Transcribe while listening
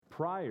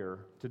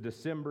Prior to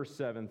December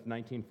 7th,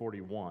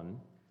 1941,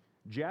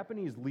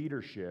 Japanese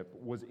leadership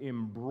was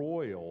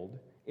embroiled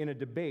in a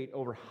debate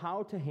over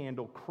how to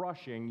handle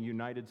crushing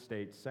United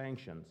States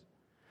sanctions.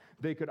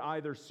 They could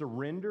either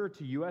surrender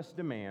to U.S.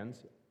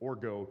 demands or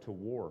go to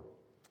war.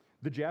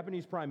 The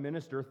Japanese prime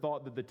minister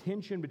thought that the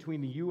tension between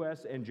the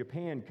U.S. and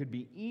Japan could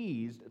be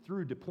eased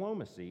through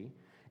diplomacy,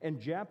 and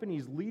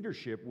Japanese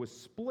leadership was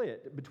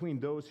split between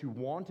those who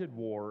wanted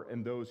war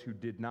and those who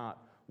did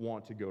not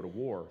want to go to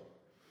war.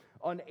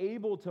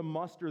 Unable to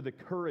muster the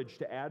courage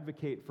to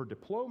advocate for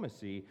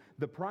diplomacy,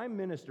 the prime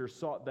minister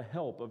sought the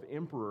help of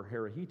Emperor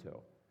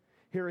Hirohito.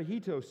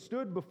 Hirohito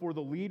stood before the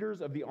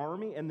leaders of the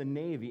army and the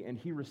navy, and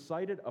he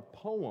recited a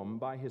poem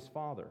by his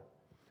father.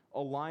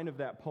 A line of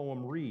that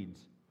poem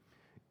reads,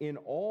 "In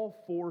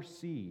all four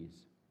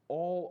seas,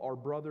 all are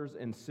brothers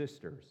and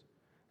sisters.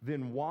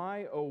 Then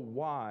why, oh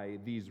why,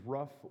 these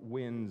rough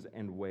winds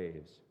and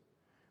waves?"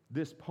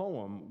 This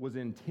poem was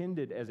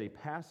intended as a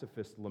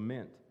pacifist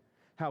lament.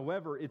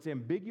 However, its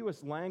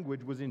ambiguous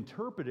language was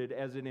interpreted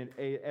as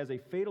a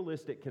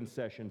fatalistic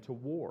concession to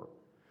war.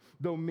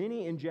 Though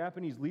many in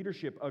Japanese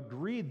leadership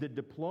agreed that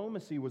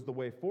diplomacy was the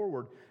way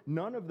forward,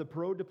 none of the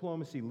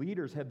pro-diplomacy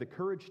leaders had the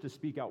courage to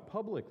speak out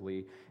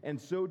publicly, and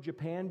so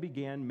Japan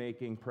began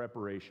making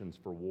preparations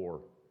for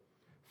war.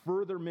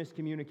 Further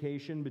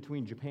miscommunication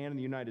between Japan and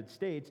the United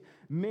States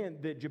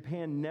meant that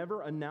Japan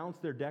never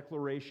announced their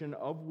declaration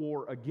of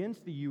war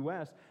against the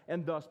U.S.,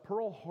 and thus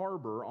Pearl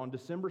Harbor on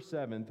December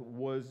 7th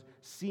was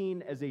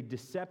seen as a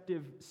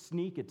deceptive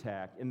sneak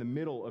attack in the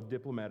middle of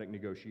diplomatic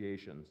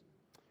negotiations.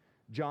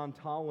 John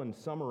Toland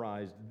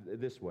summarized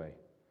this way: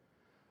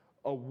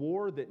 "A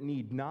war that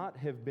need not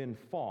have been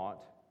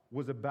fought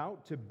was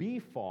about to be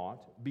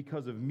fought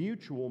because of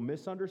mutual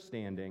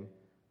misunderstanding,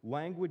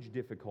 language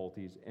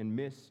difficulties, and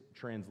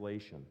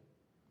mistranslation."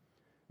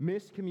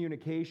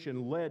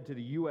 Miscommunication led to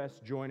the U.S.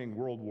 joining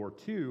World War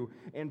II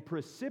and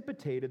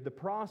precipitated the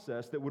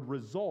process that would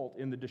result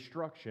in the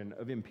destruction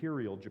of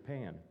Imperial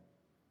Japan.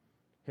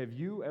 Have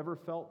you ever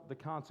felt the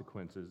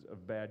consequences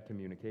of bad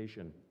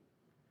communication?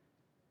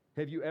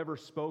 Have you ever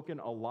spoken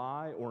a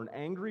lie or an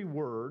angry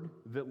word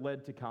that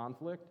led to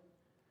conflict?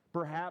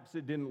 Perhaps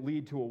it didn't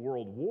lead to a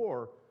world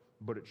war,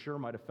 but it sure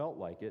might have felt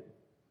like it.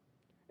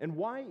 And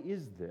why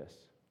is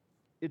this?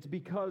 It's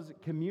because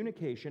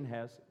communication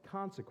has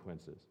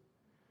consequences.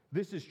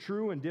 This is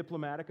true in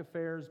diplomatic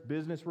affairs,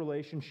 business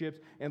relationships,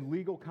 and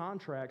legal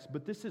contracts,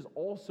 but this is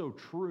also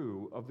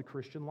true of the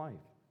Christian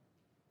life.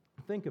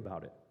 Think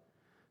about it.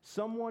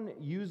 Someone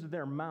used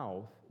their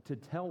mouth to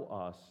tell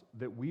us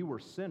that we were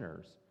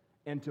sinners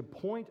and to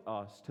point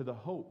us to the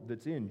hope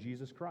that's in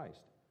Jesus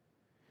Christ.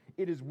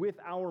 It is with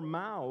our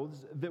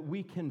mouths that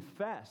we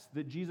confess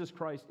that Jesus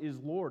Christ is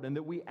Lord and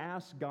that we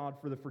ask God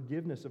for the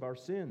forgiveness of our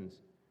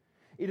sins.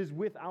 It is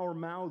with our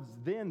mouths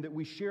then that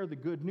we share the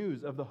good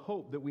news of the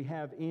hope that we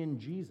have in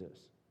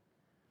Jesus.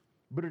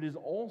 But it is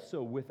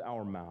also with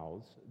our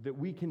mouths that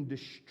we can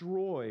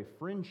destroy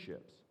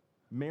friendships,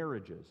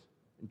 marriages,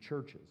 and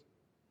churches.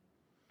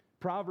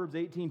 Proverbs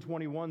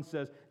 18:21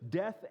 says,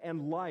 "Death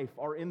and life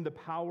are in the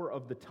power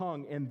of the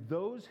tongue, and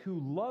those who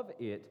love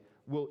it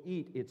will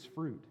eat its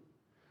fruit."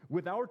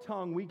 With our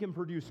tongue, we can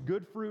produce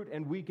good fruit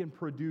and we can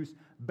produce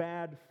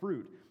bad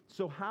fruit.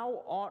 So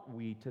how ought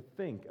we to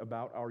think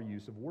about our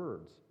use of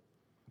words?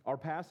 Our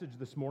passage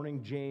this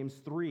morning, James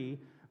 3,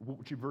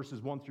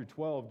 verses 1 through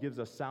 12, gives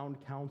us sound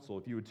counsel.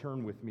 If you would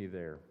turn with me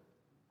there.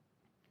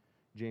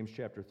 James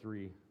chapter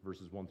 3,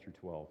 verses 1 through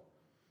 12.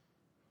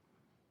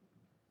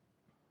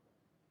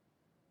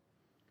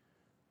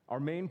 Our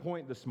main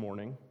point this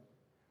morning: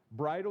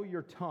 bridle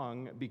your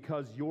tongue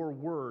because your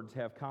words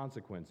have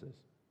consequences.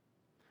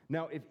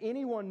 Now, if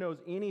anyone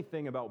knows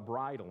anything about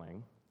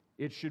bridling,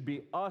 it should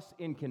be us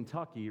in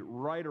Kentucky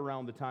right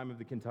around the time of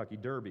the Kentucky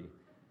Derby.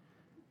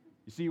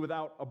 You see,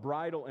 without a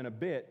bridle and a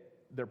bit,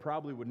 there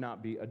probably would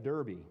not be a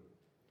derby.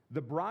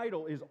 The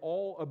bridle is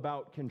all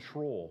about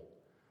control.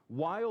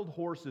 Wild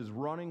horses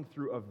running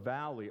through a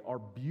valley are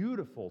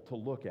beautiful to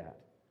look at,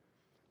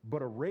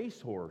 but a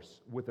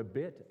racehorse with a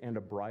bit and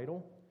a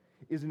bridle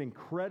is an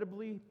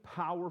incredibly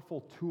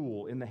powerful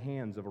tool in the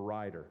hands of a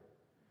rider.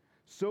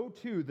 So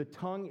too, the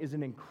tongue is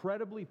an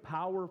incredibly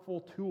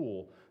powerful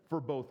tool for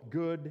both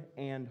good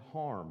and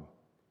harm.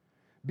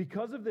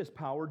 Because of this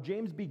power,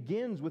 James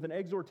begins with an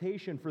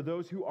exhortation for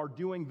those who are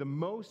doing the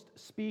most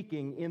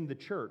speaking in the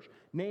church,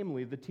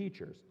 namely the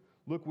teachers.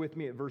 Look with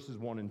me at verses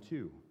 1 and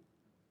 2.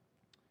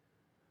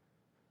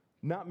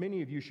 "Not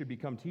many of you should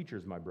become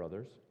teachers, my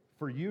brothers,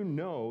 for you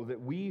know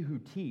that we who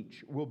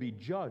teach will be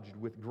judged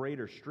with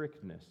greater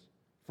strictness,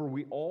 for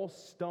we all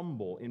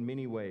stumble in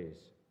many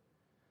ways."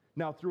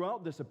 Now,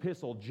 throughout this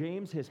epistle,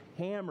 James has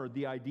hammered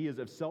the ideas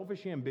of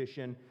selfish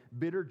ambition,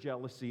 bitter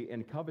jealousy,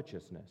 and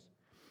covetousness.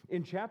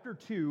 In chapter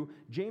 2,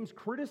 James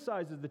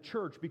criticizes the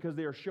church because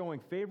they are showing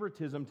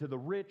favoritism to the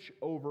rich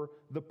over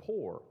the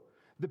poor.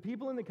 The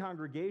people in the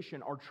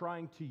congregation are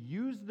trying to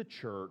use the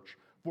church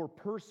for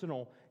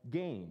personal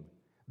gain.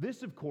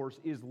 This, of course,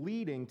 is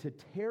leading to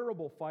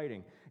terrible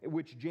fighting,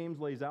 which James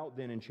lays out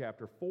then in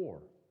chapter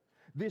 4.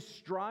 This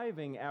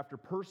striving after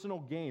personal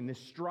gain, this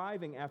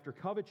striving after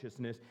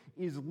covetousness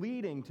is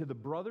leading to the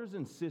brothers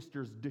and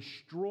sisters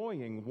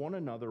destroying one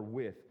another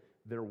with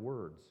their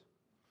words.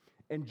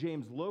 And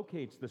James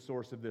locates the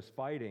source of this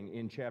fighting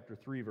in chapter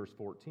 3, verse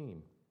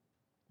 14.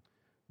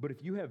 But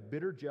if you have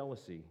bitter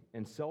jealousy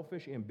and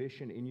selfish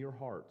ambition in your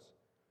hearts,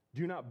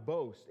 do not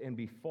boast and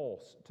be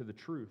false to the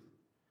truth.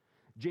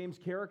 James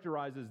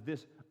characterizes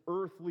this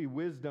earthly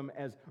wisdom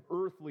as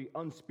earthly,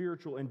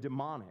 unspiritual, and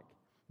demonic.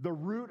 The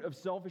root of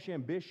selfish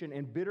ambition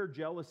and bitter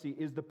jealousy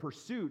is the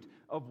pursuit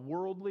of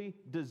worldly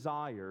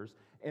desires,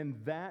 and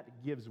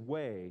that gives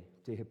way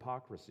to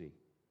hypocrisy.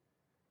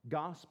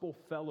 Gospel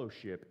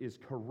fellowship is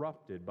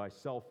corrupted by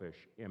selfish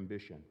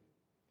ambition.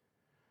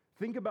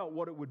 Think about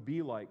what it would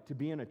be like to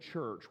be in a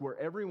church where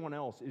everyone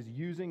else is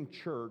using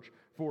church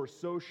for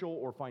social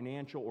or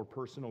financial or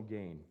personal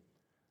gain.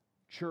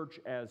 Church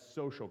as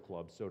social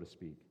clubs, so to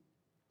speak.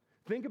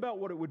 Think about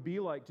what it would be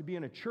like to be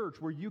in a church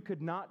where you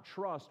could not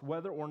trust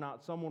whether or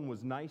not someone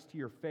was nice to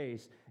your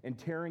face and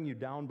tearing you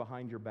down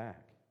behind your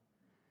back.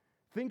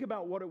 Think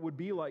about what it would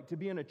be like to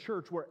be in a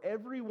church where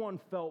everyone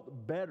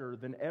felt better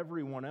than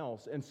everyone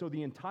else, and so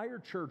the entire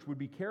church would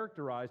be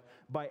characterized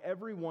by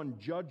everyone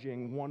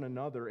judging one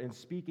another and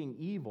speaking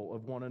evil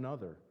of one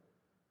another.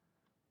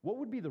 What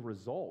would be the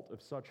result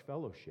of such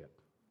fellowship?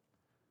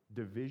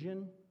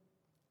 Division,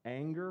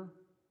 anger,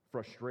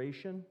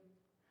 frustration.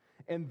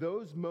 And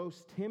those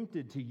most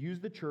tempted to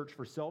use the church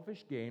for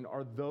selfish gain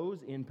are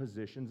those in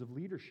positions of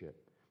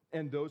leadership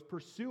and those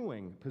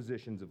pursuing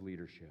positions of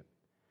leadership.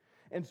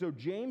 And so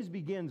James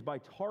begins by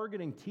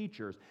targeting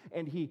teachers,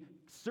 and he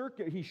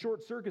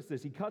short-circuits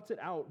this. He cuts it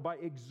out by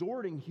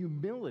exhorting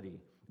humility,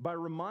 by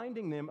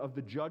reminding them of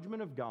the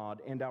judgment of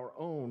God and our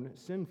own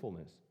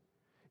sinfulness.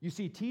 You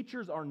see,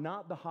 teachers are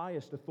not the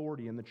highest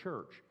authority in the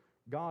church.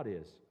 God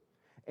is.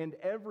 And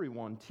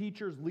everyone,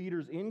 teachers,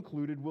 leaders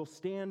included, will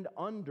stand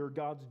under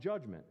God's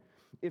judgment.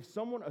 If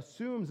someone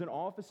assumes an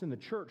office in the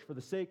church for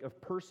the sake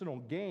of personal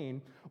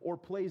gain or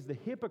plays the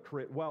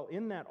hypocrite while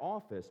in that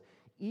office,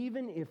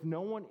 even if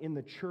no one in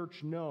the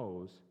church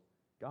knows,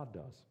 God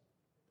does.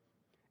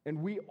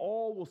 And we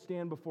all will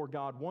stand before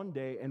God one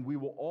day, and we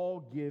will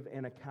all give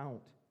an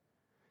account.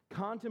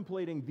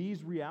 Contemplating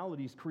these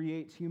realities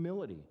creates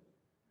humility.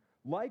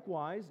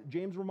 Likewise,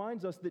 James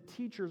reminds us that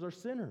teachers are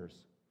sinners.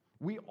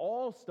 We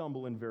all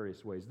stumble in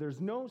various ways.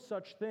 There's no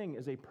such thing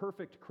as a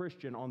perfect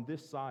Christian on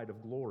this side of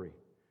glory.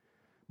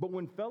 But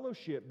when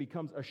fellowship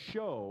becomes a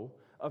show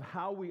of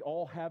how we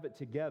all have it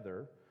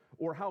together,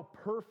 or how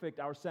perfect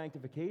our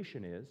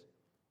sanctification is,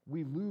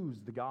 we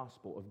lose the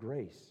gospel of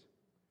grace.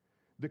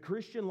 The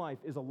Christian life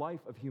is a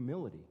life of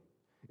humility.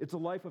 It's a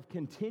life of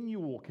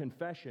continual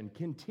confession,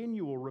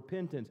 continual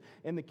repentance,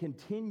 and the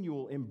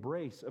continual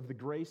embrace of the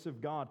grace of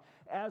God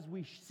as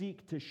we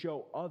seek to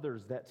show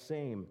others that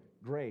same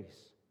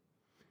grace.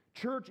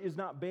 Church is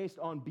not based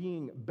on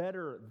being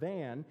better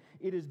than.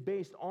 It is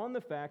based on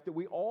the fact that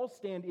we all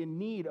stand in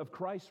need of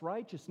Christ's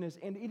righteousness,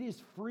 and it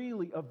is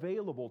freely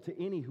available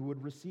to any who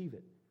would receive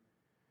it.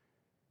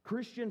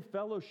 Christian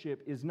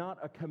fellowship is not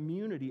a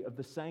community of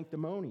the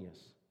sanctimonious.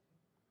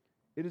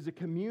 It is a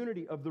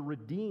community of the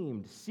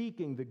redeemed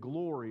seeking the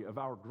glory of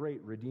our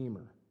great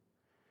Redeemer.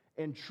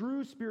 And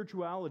true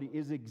spirituality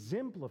is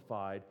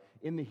exemplified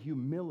in the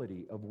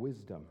humility of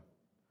wisdom.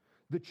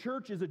 The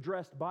church is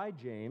addressed by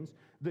James.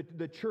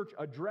 The church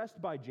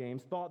addressed by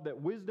James thought that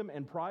wisdom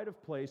and pride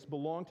of place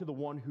belonged to the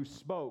one who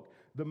spoke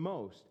the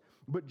most.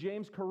 But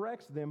James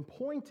corrects them,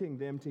 pointing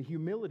them to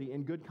humility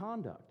and good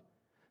conduct.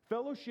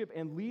 Fellowship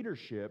and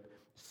leadership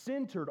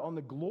centered on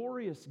the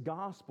glorious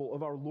gospel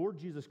of our Lord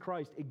Jesus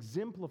Christ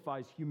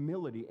exemplifies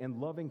humility and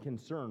loving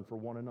concern for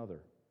one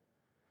another.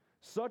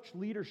 Such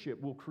leadership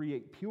will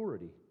create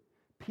purity,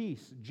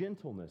 peace,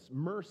 gentleness,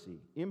 mercy,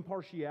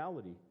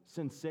 impartiality,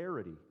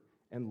 sincerity,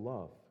 and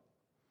love.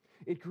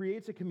 It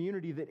creates a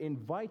community that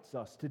invites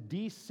us to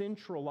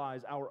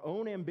decentralize our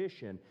own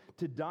ambition,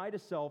 to die to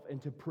self,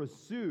 and to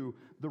pursue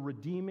the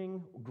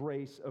redeeming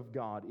grace of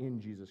God in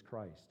Jesus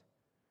Christ.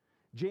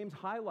 James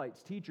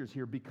highlights teachers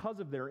here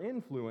because of their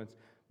influence,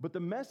 but the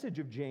message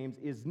of James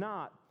is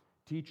not,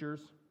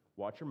 teachers,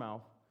 watch your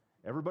mouth,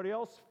 everybody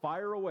else,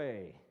 fire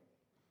away.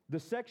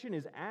 The section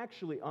is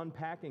actually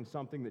unpacking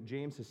something that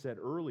James has said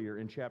earlier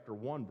in chapter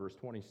 1, verse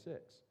 26.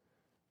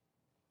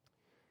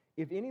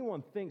 If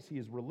anyone thinks he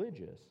is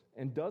religious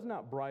and does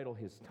not bridle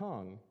his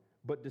tongue,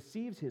 but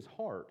deceives his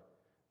heart,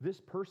 this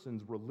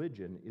person's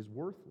religion is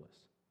worthless.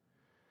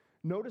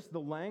 Notice the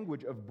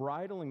language of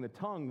bridling the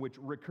tongue, which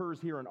recurs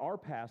here in our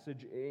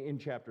passage in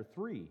chapter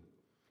 3.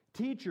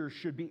 Teachers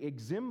should be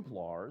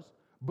exemplars,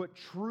 but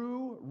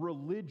true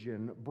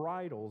religion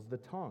bridles the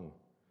tongue.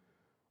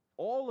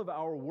 All of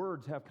our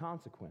words have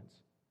consequence,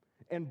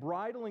 and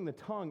bridling the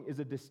tongue is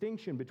a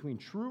distinction between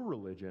true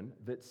religion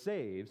that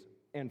saves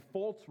and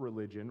false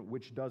religion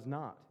which does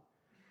not.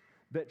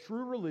 That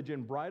true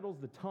religion bridles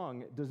the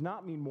tongue does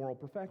not mean moral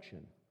perfection.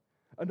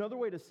 Another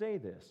way to say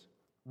this,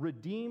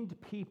 redeemed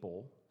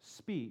people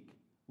speak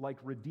like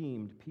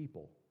redeemed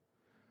people.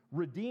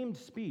 Redeemed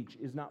speech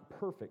is not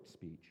perfect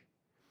speech.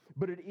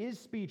 But it is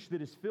speech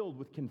that is filled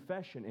with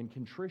confession and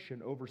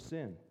contrition over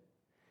sin.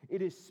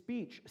 It is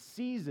speech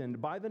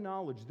seasoned by the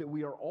knowledge that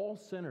we are all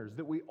sinners,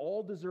 that we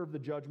all deserve the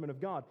judgment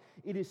of God.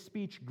 It is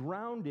speech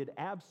grounded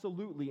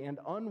absolutely and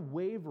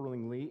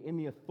unwaveringly in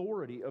the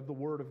authority of the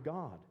Word of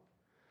God.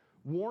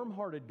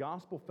 Warm-hearted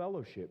gospel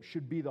fellowship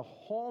should be the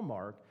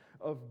hallmark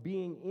of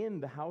being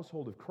in the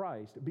household of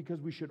Christ,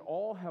 because we should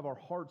all have our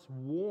hearts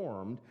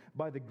warmed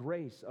by the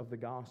grace of the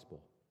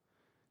gospel.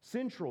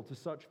 Central to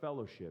such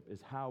fellowship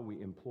is how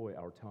we employ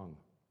our tongue.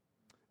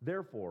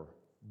 Therefore,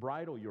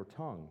 bridle your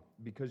tongue,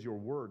 because your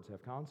words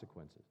have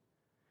consequences.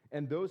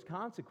 And those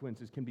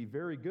consequences can be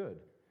very good.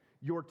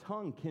 Your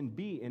tongue can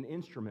be an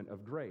instrument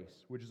of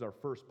grace, which is our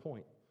first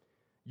point.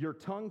 Your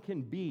tongue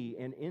can be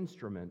an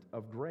instrument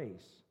of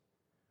grace.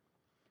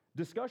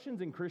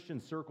 Discussions in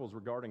Christian circles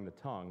regarding the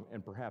tongue,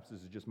 and perhaps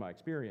this is just my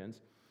experience,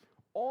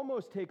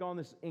 almost take on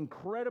this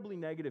incredibly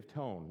negative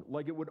tone,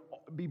 like it would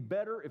be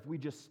better if we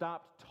just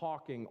stopped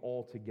talking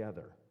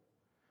altogether.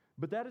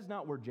 But that is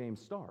not where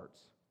James starts.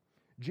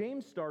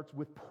 James starts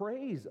with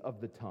praise of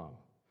the tongue.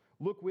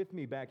 Look with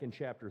me back in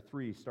chapter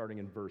 3, starting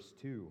in verse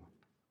 2.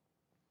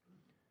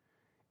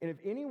 And if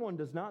anyone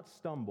does not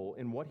stumble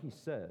in what he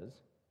says,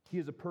 he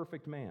is a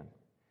perfect man,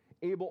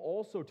 able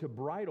also to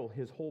bridle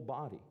his whole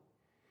body.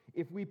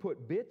 If we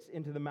put bits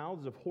into the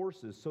mouths of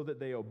horses so that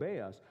they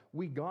obey us,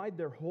 we guide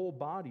their whole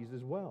bodies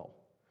as well.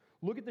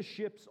 Look at the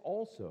ships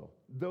also.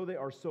 Though they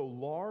are so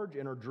large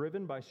and are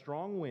driven by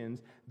strong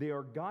winds, they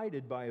are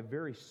guided by a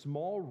very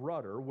small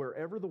rudder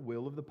wherever the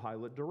will of the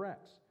pilot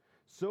directs.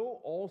 So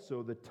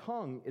also the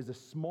tongue is a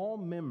small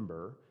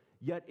member,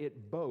 yet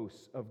it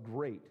boasts of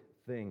great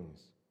things.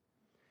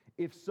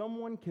 If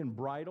someone can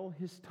bridle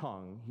his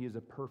tongue, he is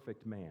a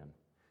perfect man.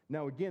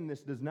 Now again,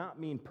 this does not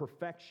mean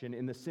perfection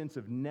in the sense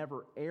of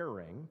never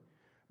erring,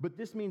 but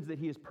this means that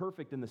he is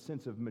perfect in the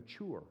sense of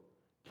mature,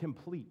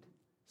 complete,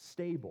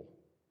 stable.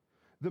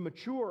 The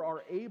mature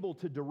are able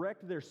to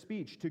direct their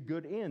speech to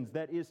good ends,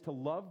 that is, to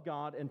love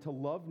God and to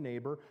love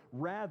neighbor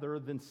rather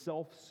than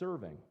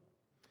self-serving.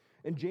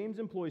 And James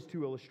employs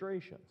two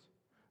illustrations.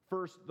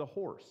 First, the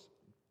horse.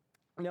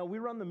 Now, we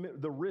run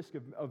the risk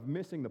of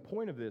missing the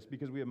point of this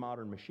because we have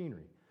modern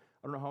machinery.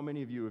 I don't know how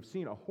many of you have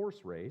seen a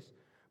horse race,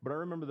 but I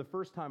remember the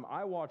first time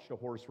I watched a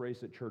horse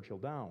race at Churchill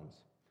Downs.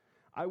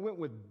 I went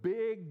with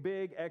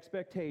big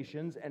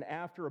expectations, and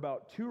after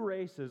about 2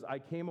 races, I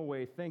came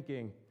away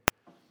thinking,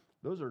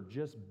 those are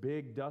just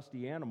big,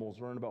 dusty animals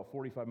running about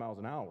 45 miles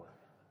an hour.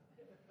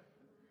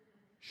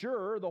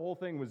 Sure, the whole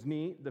thing was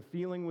neat, the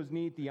feeling was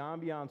neat, the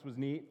ambiance was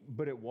neat,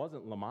 but it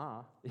wasn't Le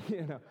Mans.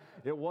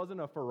 It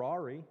wasn't a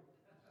Ferrari.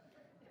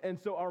 And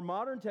so our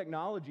modern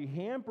technology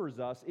hampers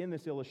us in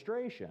this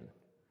illustration.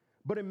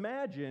 But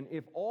imagine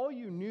if all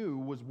you knew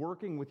was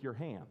working with your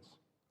hands.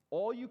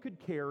 All you could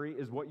carry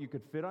is what you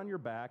could fit on your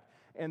back,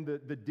 and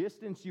the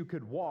distance you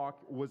could walk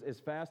was as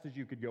fast as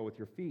you could go with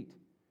your feet.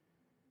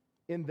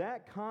 In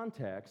that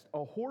context,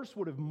 a horse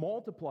would have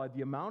multiplied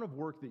the amount of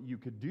work that you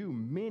could do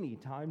many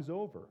times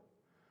over.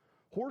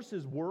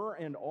 Horses were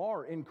and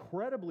are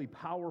incredibly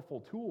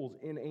powerful tools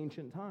in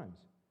ancient times.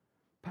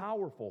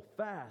 Powerful,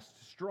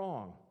 fast,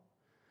 strong.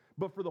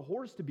 But for the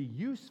horse to be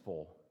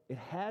useful, it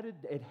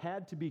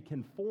had to be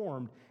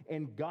conformed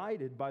and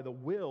guided by the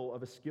will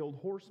of a skilled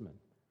horseman.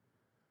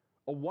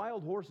 A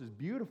wild horse is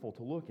beautiful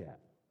to look at,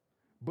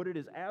 but it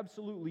is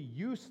absolutely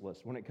useless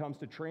when it comes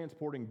to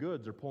transporting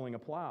goods or pulling a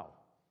plow.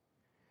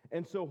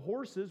 And so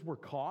horses were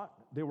caught,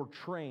 they were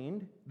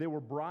trained, they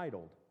were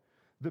bridled.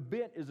 The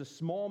bit is a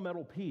small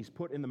metal piece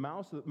put in the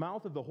mouth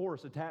of the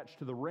horse attached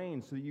to the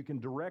reins so that you can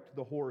direct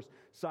the horse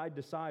side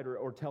to side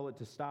or tell it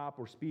to stop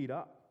or speed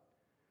up.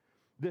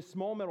 This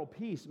small metal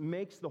piece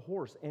makes the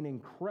horse an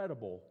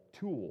incredible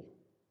tool.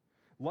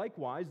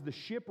 Likewise, the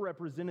ship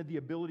represented the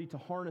ability to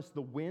harness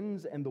the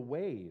winds and the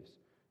waves.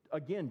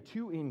 Again,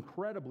 2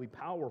 incredibly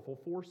powerful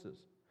forces.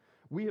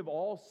 We have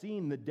all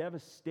seen the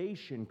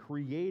devastation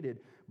created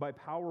by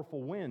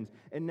powerful winds,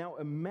 and now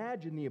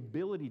imagine the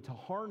ability to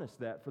harness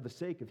that for the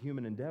sake of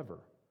human endeavor.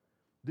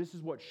 This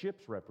is what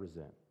ships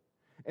represent.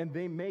 And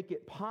they make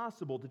it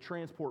possible to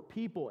transport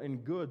people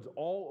and goods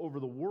all over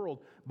the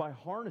world by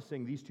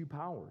harnessing these 2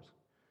 powers.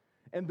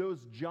 And those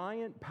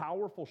giant,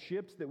 powerful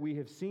ships that we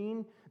have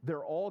seen,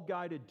 they're all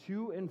guided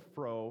to and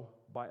fro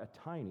by a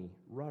tiny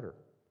rudder.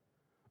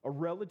 A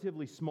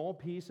relatively small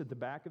piece at the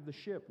back of the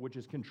ship, which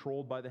is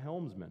controlled by the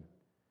helmsman.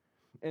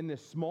 And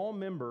this small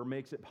member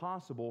makes it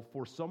possible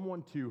for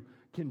someone to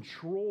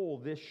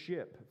control this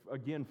ship,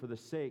 again, for the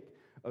sake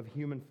of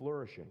human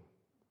flourishing.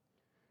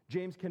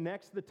 James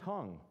connects the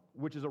tongue,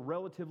 which is a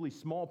relatively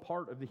small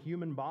part of the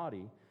human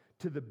body,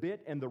 to the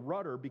bit and the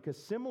rudder, because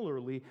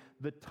similarly,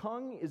 the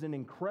tongue is an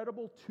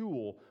incredible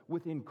tool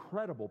with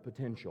incredible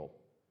potential.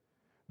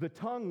 The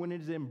tongue, when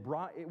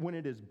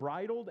it is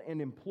bridled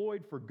and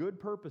employed for good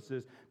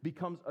purposes,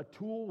 becomes a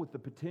tool with the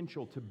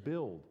potential to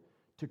build,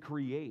 to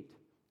create,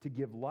 to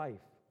give life.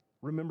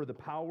 Remember, the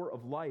power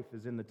of life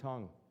is in the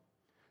tongue.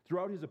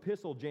 Throughout his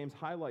epistle, James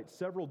highlights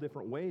several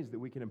different ways that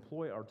we can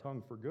employ our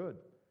tongue for good.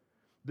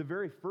 The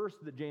very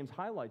first that James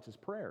highlights is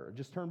prayer.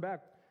 Just turn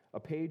back a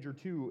page or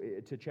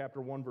two to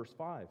chapter 1, verse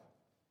 5.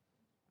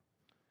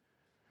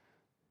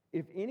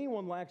 If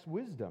anyone lacks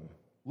wisdom,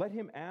 let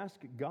him ask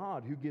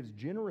God, who gives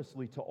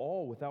generously to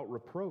all without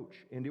reproach,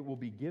 and it will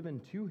be given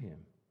to him.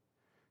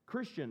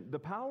 Christian, the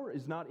power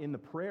is not in the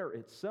prayer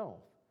itself.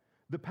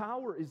 The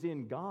power is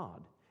in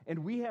God, and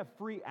we have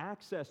free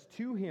access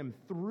to him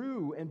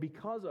through and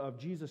because of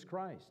Jesus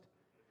Christ.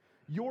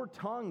 Your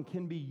tongue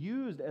can be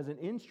used as an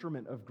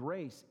instrument of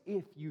grace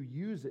if you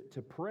use it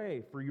to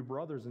pray for your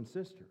brothers and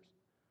sisters.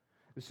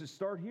 This is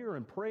start here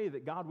and pray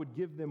that God would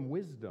give them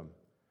wisdom.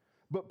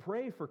 But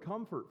pray for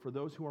comfort for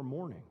those who are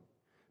mourning.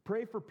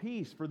 Pray for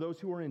peace for those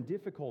who are in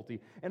difficulty.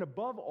 And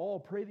above all,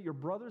 pray that your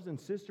brothers and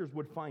sisters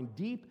would find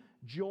deep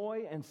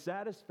joy and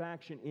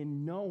satisfaction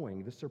in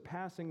knowing the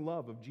surpassing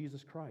love of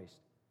Jesus Christ.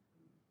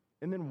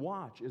 And then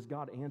watch as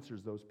God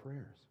answers those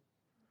prayers.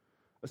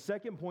 A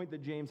second point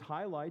that James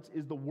highlights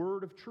is the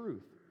word of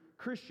truth.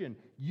 Christian,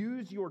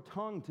 use your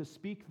tongue to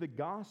speak the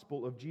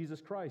gospel of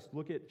Jesus Christ.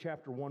 Look at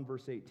chapter 1,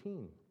 verse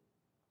 18.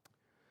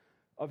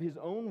 Of his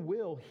own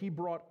will, he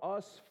brought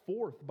us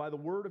forth by the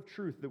word of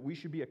truth, that we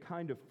should be a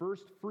kind of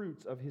first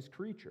fruits of his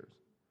creatures.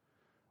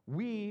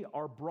 We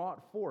are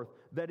brought forth,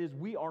 that is,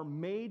 we are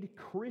made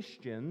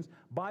Christians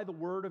by the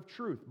word of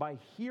truth, by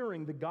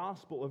hearing the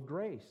gospel of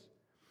grace.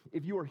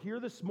 If you are here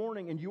this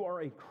morning and you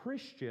are a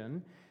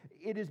Christian,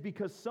 it is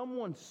because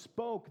someone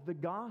spoke the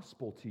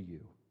gospel to you.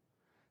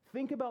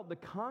 Think about the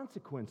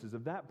consequences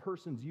of that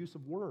person's use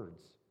of words.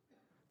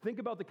 Think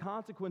about the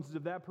consequences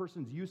of that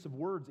person's use of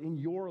words in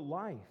your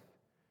life.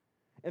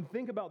 And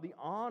think about the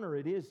honor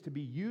it is to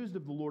be used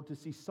of the Lord to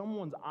see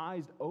someone's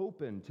eyes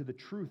open to the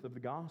truth of the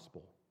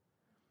gospel.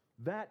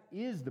 That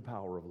is the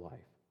power of life.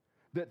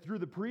 That through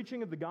the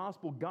preaching of the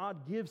gospel,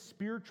 God gives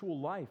spiritual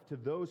life to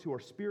those who are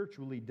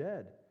spiritually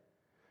dead.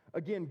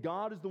 Again,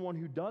 God is the one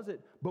who does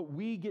it, but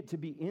we get to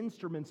be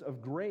instruments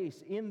of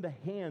grace in the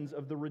hands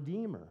of the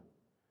Redeemer.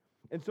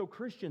 And so,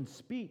 Christians,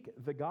 speak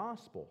the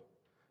gospel.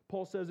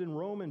 Paul says in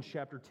Romans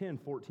chapter 10,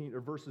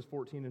 verses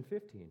 14 and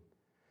 15,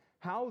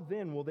 how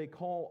then will they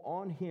call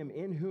on him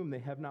in whom they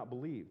have not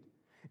believed?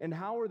 And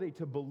how are they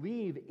to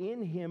believe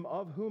in him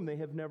of whom they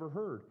have never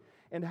heard?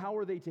 And how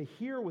are they to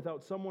hear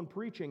without someone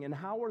preaching? And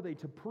how are they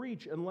to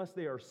preach unless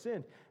they are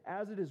sent?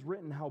 As it is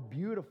written, how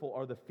beautiful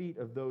are the feet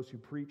of those who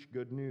preach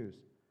good news.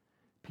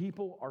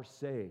 People are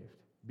saved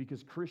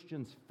because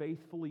Christians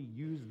faithfully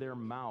use their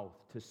mouth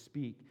to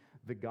speak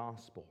the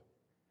gospel.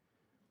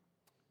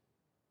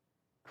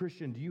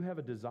 Christian, do you have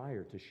a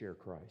desire to share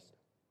Christ?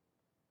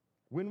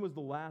 When was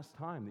the last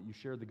time that you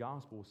shared the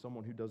gospel with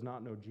someone who does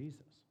not know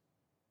Jesus?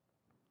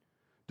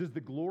 Does the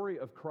glory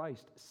of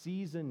Christ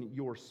season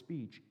your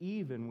speech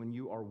even when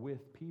you are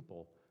with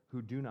people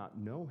who do not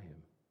know him?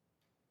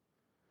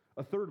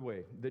 A third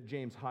way that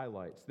James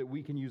highlights that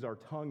we can use our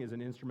tongue as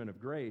an instrument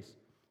of grace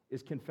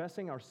is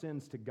confessing our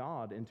sins to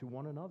God and to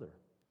one another.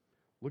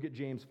 Look at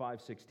James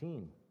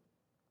 5:16.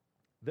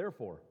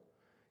 Therefore,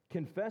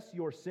 confess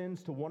your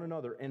sins to one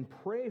another and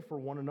pray for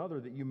one another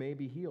that you may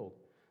be healed.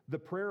 The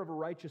prayer of a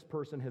righteous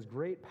person has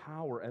great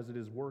power as it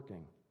is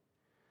working.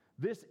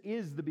 This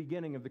is the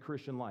beginning of the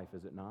Christian life,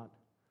 is it not?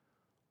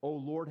 O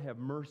Lord, have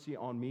mercy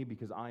on me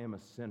because I am a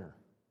sinner.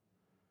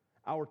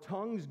 Our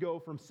tongues go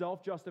from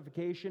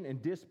self-justification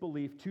and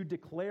disbelief to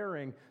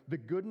declaring the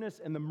goodness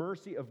and the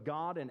mercy of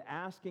God and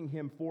asking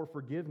him for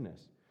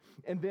forgiveness.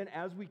 And then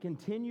as we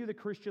continue the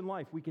Christian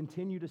life, we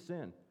continue to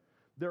sin.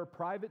 There are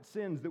private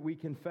sins that we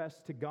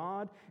confess to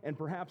God and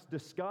perhaps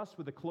discuss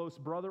with a close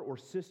brother or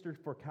sister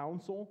for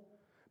counsel.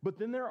 But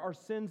then there are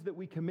sins that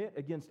we commit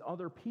against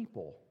other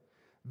people.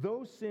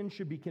 Those sins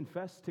should be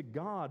confessed to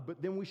God,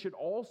 but then we should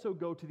also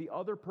go to the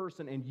other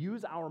person and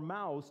use our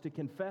mouths to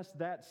confess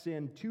that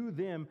sin to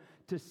them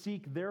to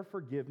seek their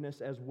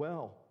forgiveness as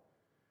well.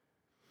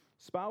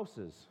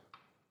 Spouses,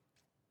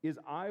 is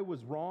I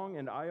was wrong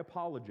and I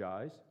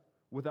apologize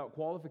without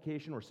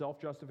qualification or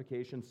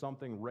self-justification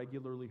something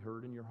regularly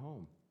heard in your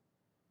home?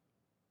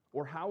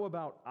 Or how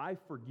about I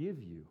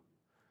forgive you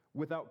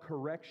without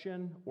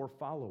correction or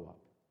follow-up?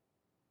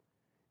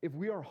 If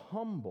we are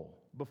humble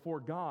before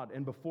God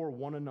and before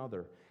one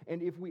another,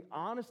 and if we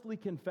honestly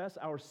confess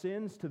our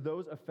sins to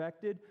those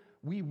affected,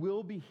 we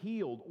will be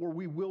healed or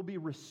we will be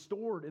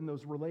restored in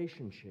those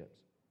relationships.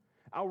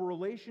 Our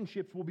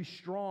relationships will be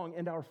strong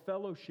and our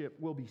fellowship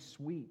will be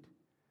sweet.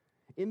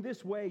 In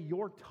this way,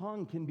 your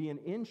tongue can be an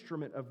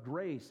instrument of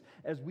grace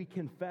as we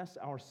confess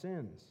our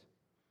sins.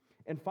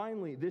 And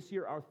finally, this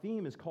year our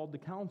theme is called the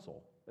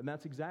counsel, and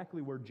that's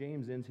exactly where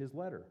James ends his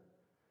letter.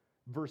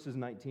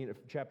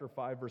 Chapter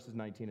 5, verses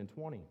 19 and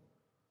 20.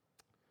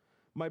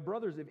 My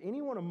brothers, if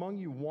anyone among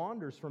you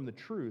wanders from the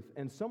truth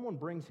and someone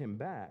brings him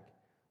back,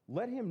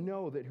 let him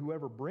know that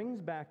whoever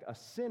brings back a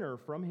sinner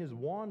from his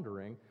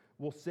wandering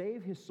will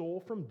save his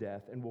soul from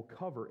death and will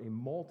cover a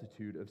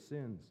multitude of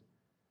sins.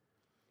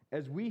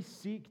 As we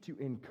seek to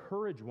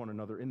encourage one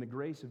another in the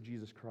grace of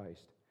Jesus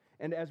Christ,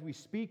 and as we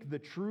speak the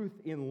truth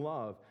in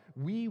love,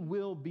 we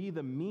will be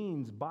the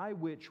means by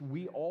which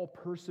we all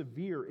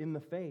persevere in the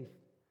faith.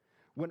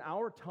 When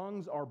our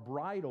tongues are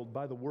bridled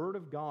by the word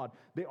of God,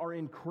 they are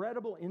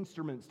incredible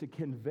instruments to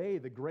convey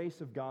the grace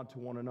of God to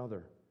one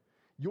another.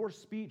 Your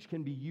speech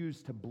can be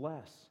used to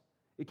bless.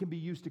 It can be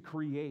used to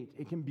create.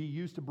 It can be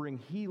used to bring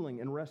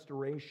healing and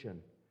restoration.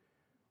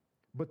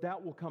 But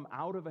that will come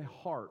out of a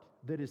heart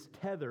that is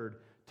tethered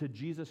to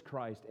Jesus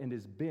Christ and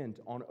is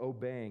bent on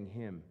obeying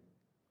Him.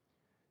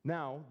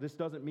 Now, this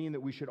doesn't mean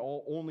that we should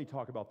all only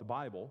talk about the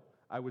Bible.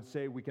 I would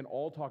say we can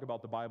all talk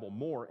about the Bible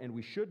more, and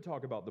we should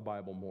talk about the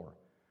Bible more.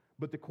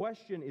 But the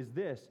question is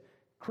this,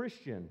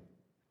 Christian,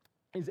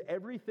 is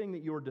everything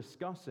that you're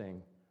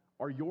discussing,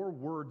 are your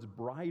words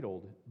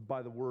bridled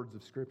by the words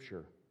of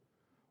Scripture?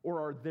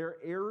 Or are there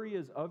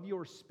areas of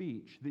your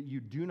speech that you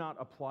do not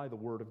apply the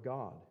Word of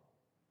God?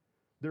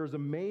 There is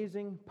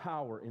amazing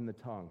power in the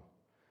tongue.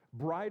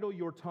 Bridle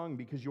your tongue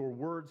because your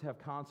words have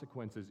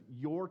consequences.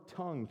 Your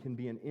tongue can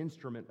be an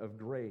instrument of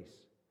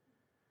grace.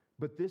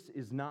 But this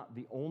is not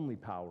the only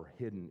power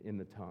hidden in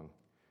the tongue.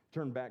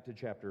 Turn back to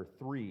chapter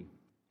 3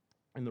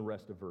 and the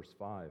rest of verse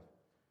 5.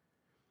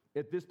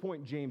 At this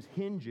point, James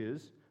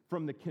hinges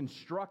from the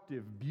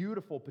constructive,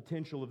 beautiful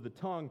potential of the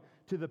tongue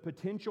to the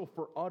potential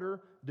for utter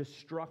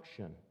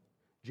destruction.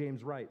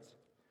 James writes,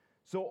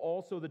 "So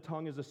also the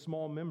tongue is a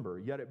small member,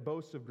 yet it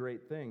boasts of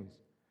great things.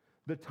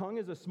 The tongue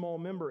is a small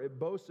member, it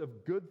boasts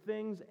of good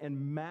things and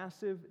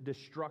massive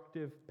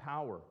destructive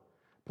power."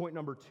 Point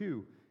number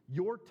 2,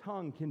 your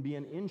tongue can be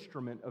an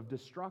instrument of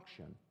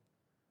destruction.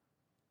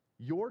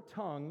 Your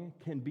tongue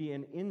can be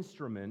an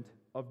instrument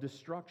of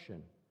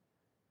destruction.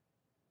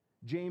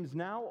 James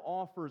now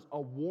offers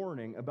a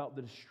warning about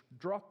the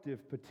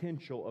destructive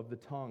potential of the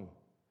tongue.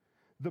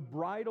 The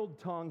bridled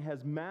tongue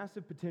has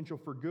massive potential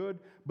for good,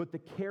 but the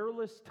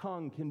careless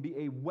tongue can be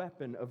a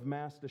weapon of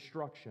mass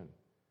destruction.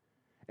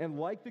 And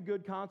like the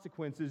good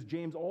consequences,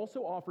 James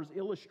also offers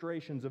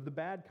illustrations of the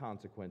bad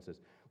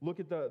consequences. Look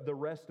at the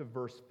rest of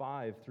verse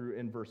 5 through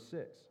in verse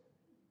 6.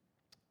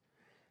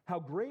 "How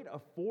great a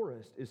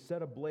forest is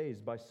set ablaze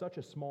by such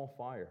a small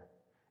fire,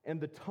 and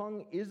the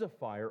tongue is a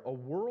fire, a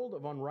world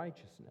of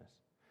unrighteousness.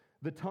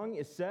 The tongue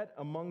is set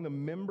among the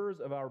members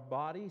of our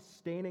body,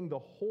 staining the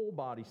whole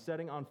body,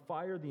 setting on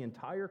fire the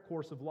entire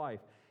course of life,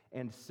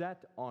 and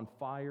set on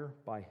fire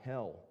by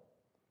hell."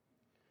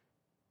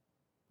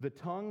 The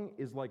tongue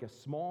is like a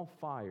small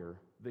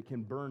fire that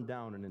can burn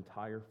down an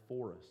entire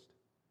forest.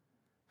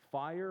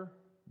 Fire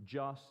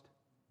just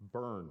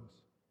burns.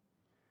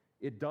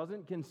 It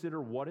doesn't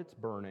consider what it's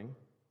burning.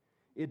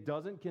 It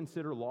doesn't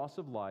consider loss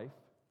of life.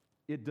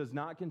 It does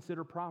not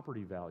consider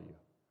property value.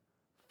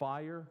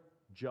 Fire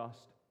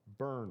just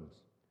burns.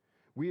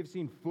 We have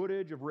seen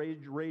footage of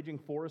raging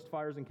forest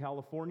fires in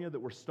California that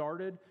were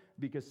started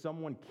because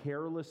someone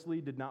carelessly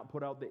did not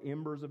put out the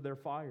embers of their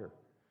fire.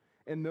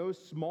 And those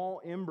small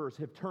embers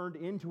have turned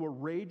into a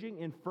raging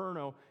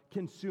inferno,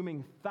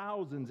 consuming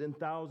thousands and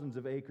thousands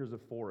of acres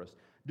of forest,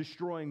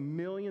 destroying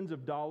millions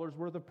of dollars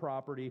worth of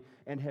property,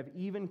 and have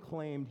even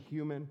claimed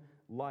human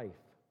life.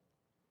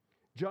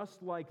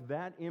 Just like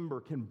that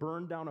ember can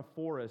burn down a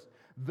forest,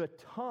 the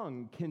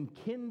tongue can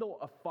kindle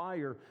a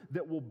fire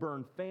that will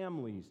burn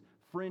families,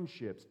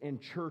 friendships,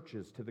 and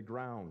churches to the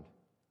ground.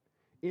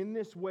 In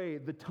this way,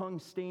 the tongue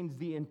stains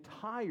the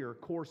entire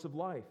course of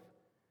life.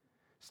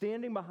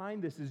 Standing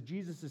behind this is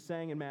Jesus is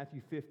saying in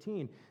Matthew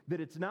 15 that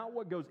it's not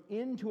what goes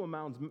into a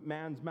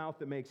man's mouth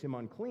that makes him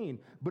unclean,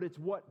 but it's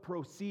what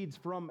proceeds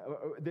from,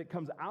 that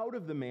comes out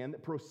of the man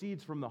that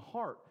proceeds from the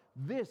heart.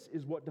 This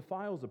is what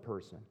defiles a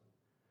person.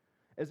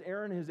 As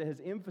Aaron has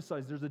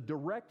emphasized, there's a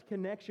direct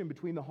connection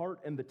between the heart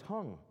and the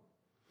tongue.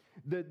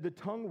 The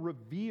tongue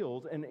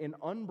reveals, and an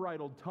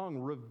unbridled tongue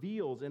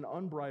reveals an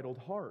unbridled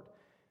heart.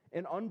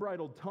 An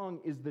unbridled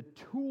tongue is the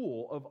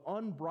tool of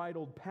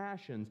unbridled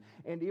passions,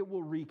 and it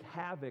will wreak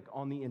havoc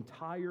on the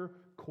entire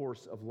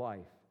course of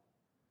life.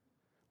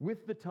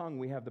 With the tongue,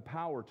 we have the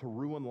power to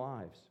ruin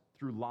lives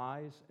through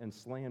lies and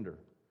slander.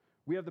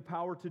 We have the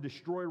power to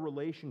destroy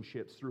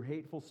relationships through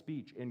hateful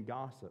speech and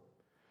gossip.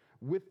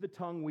 With the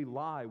tongue, we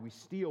lie, we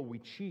steal, we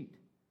cheat.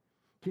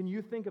 Can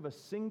you think of a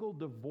single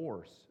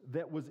divorce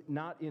that was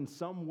not in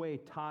some way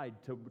tied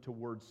to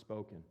words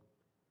spoken?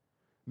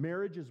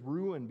 Marriage is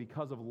ruined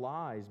because of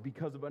lies,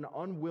 because of an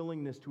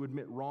unwillingness to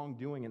admit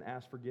wrongdoing and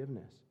ask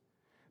forgiveness,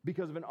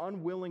 because of an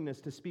unwillingness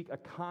to speak a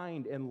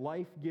kind and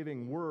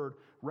life-giving word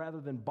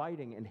rather than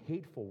biting and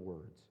hateful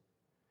words.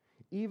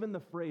 Even the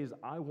phrase,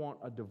 "I want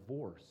a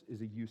divorce,"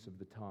 is a use of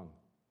the tongue.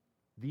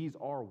 These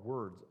are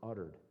words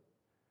uttered.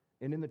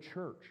 And in the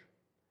church,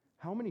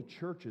 how many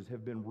churches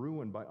have been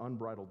ruined by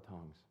unbridled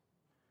tongues?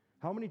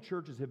 How many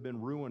churches have been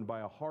ruined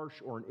by a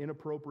harsh or an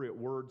inappropriate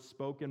word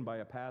spoken by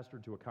a pastor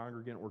to a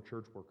congregant or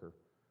church worker?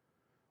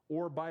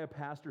 Or by a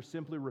pastor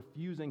simply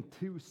refusing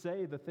to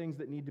say the things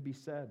that need to be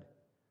said?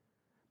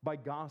 By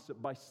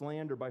gossip, by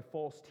slander, by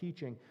false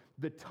teaching.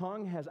 The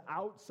tongue has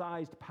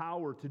outsized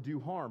power to do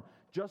harm.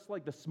 Just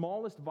like the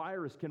smallest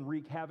virus can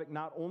wreak havoc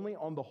not only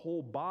on the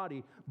whole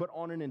body, but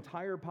on an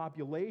entire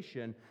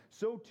population,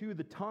 so too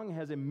the tongue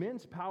has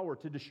immense power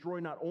to destroy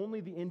not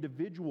only the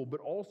individual, but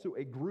also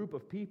a group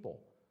of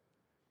people.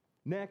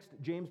 Next,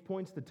 James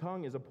points the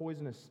tongue as a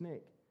poisonous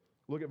snake.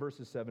 Look at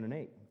verses 7 and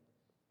 8.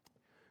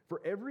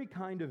 For every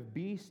kind of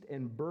beast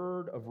and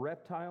bird, of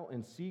reptile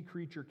and sea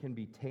creature can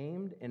be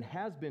tamed and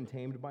has been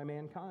tamed by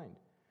mankind.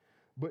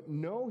 But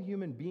no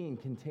human being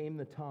can tame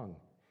the tongue.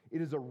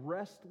 It is a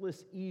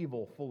restless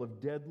evil full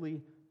of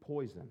deadly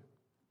poison.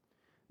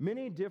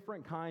 Many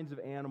different kinds of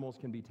animals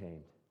can be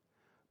tamed.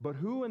 But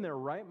who in their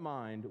right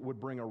mind would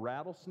bring a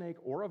rattlesnake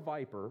or a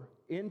viper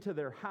into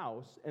their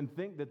house and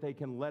think that they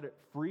can let it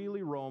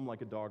freely roam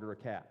like a dog or a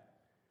cat?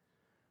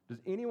 Does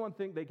anyone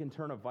think they can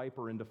turn a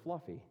viper into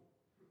Fluffy?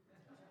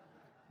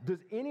 Does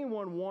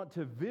anyone want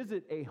to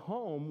visit a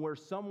home where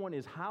someone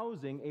is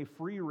housing a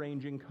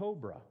free-ranging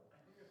cobra?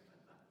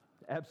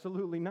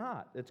 Absolutely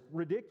not. It's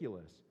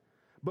ridiculous.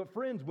 But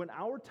friends, when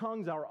our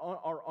tongues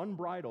are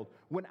unbridled,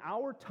 when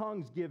our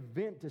tongues give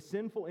vent to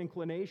sinful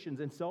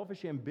inclinations and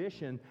selfish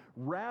ambition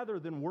rather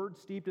than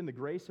words steeped in the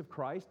grace of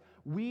Christ,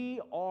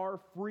 we are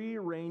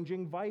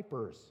free-ranging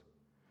vipers.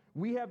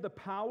 We have the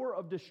power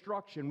of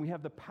destruction. We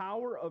have the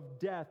power of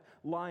death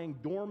lying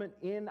dormant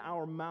in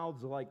our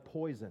mouths like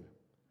poison.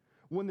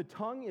 When the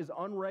tongue is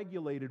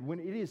unregulated,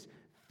 when it is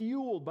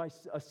fueled by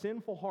a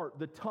sinful heart,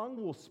 the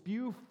tongue will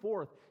spew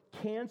forth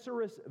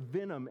cancerous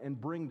venom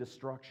and bring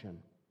destruction.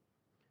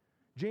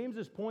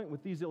 James's point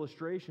with these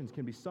illustrations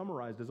can be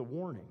summarized as a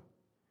warning.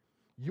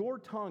 Your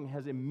tongue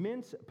has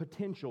immense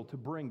potential to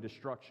bring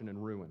destruction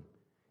and ruin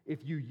if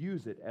you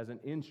use it as an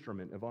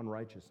instrument of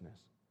unrighteousness.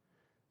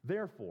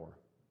 Therefore,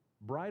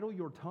 bridle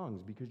your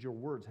tongues because your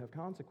words have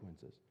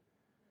consequences.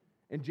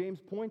 And James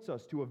points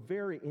us to a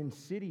very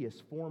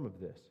insidious form of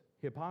this,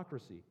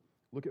 hypocrisy.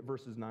 Look at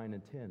verses 9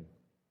 and 10.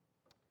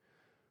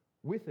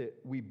 With it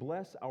we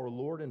bless our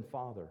Lord and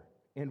Father,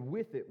 and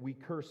with it we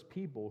curse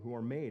people who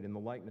are made in the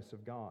likeness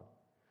of God.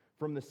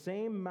 From the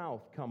same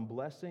mouth come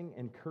blessing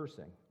and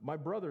cursing. My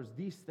brothers,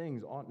 these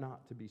things ought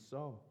not to be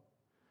so.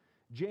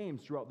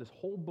 James, throughout this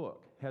whole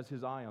book, has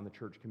his eye on the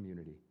church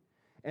community.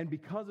 And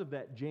because of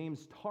that,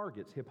 James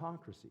targets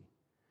hypocrisy.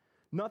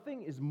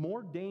 Nothing is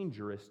more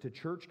dangerous to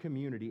church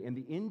community and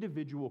the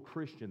individual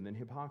Christian than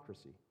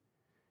hypocrisy.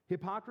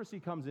 Hypocrisy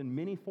comes in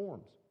many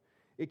forms.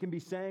 It can be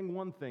saying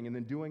one thing and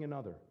then doing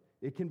another.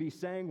 It can be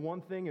saying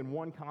one thing in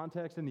one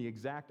context and the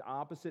exact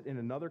opposite in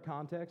another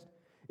context.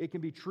 It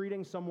can be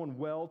treating someone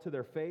well to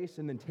their face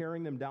and then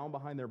tearing them down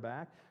behind their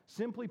back.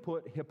 Simply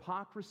put,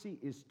 hypocrisy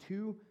is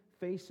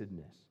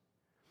two-facedness.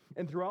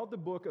 And throughout the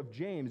book of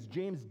James,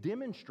 James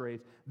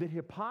demonstrates that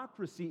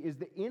hypocrisy is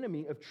the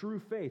enemy of true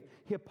faith.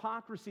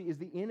 Hypocrisy is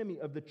the enemy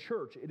of the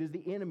church. It is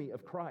the enemy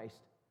of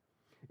Christ.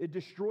 It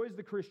destroys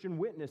the Christian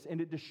witness, and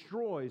it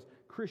destroys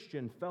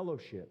Christian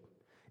fellowship.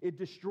 It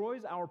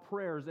destroys our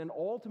prayers, and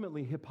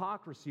ultimately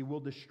hypocrisy will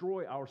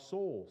destroy our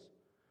souls.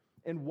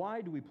 And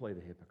why do we play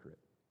the hypocrite?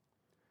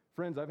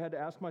 Friends, I've had to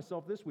ask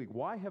myself this week,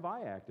 why have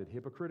I acted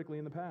hypocritically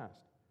in the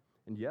past?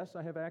 And yes,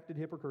 I have acted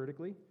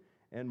hypocritically,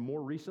 and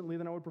more recently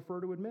than I would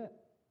prefer to admit.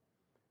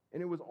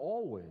 And it was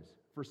always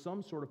for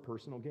some sort of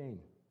personal gain.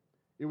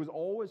 It was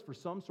always for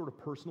some sort of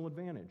personal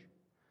advantage.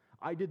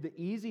 I did the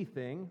easy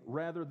thing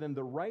rather than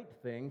the right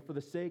thing for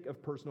the sake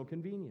of personal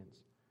convenience.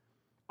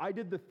 I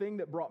did the thing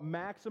that brought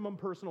maximum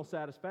personal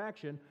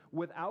satisfaction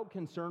without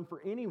concern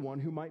for anyone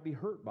who might be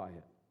hurt by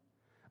it.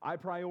 I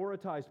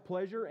prioritized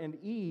pleasure and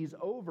ease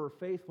over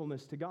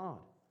faithfulness to God.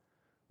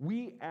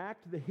 We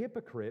act the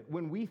hypocrite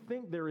when we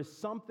think there is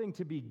something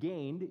to be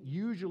gained,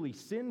 usually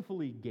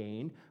sinfully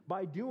gained,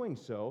 by doing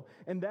so,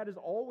 and that is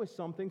always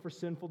something for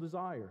sinful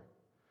desire.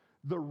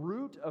 The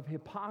root of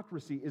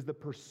hypocrisy is the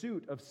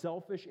pursuit of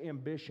selfish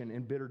ambition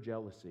and bitter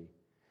jealousy.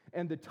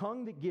 And the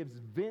tongue that gives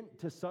vent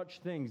to such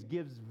things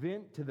gives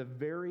vent to the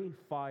very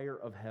fire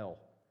of hell.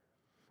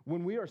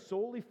 When we are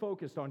solely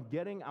focused on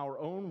getting our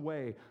own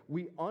way,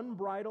 we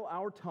unbridle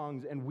our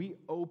tongues and we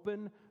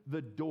open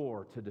the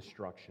door to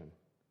destruction.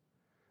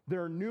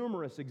 There are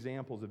numerous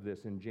examples of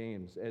this in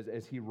James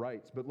as he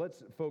writes, but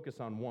let's focus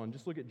on one.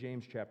 Just look at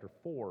James chapter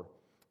 4,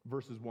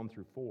 verses 1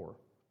 through 4.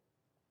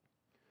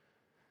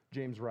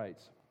 James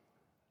writes,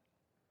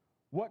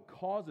 "What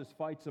causes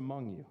fights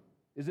among you?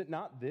 Is it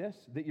not this,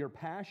 that your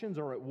passions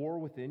are at war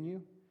within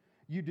you?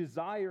 You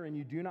desire and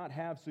you do not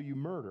have, so you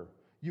murder.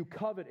 You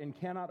covet and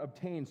cannot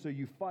obtain, so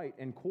you fight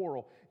and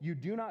quarrel. You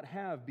do not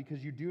have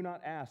because you do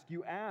not ask.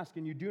 You ask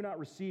and you do not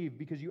receive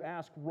because you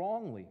ask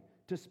wrongly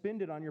to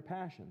spend it on your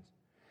passions.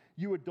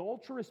 You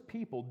adulterous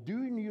people,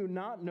 do you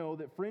not know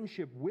that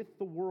friendship with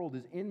the world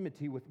is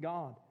enmity with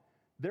God?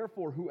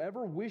 Therefore,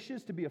 whoever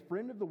wishes to be a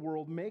friend of the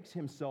world makes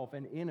himself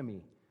an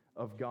enemy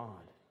of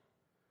God."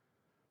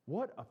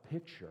 What a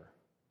picture.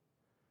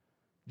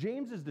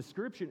 James's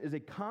description is a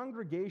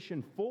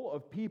congregation full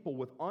of people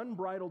with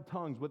unbridled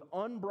tongues, with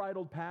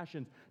unbridled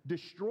passions,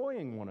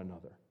 destroying one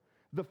another.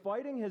 The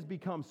fighting has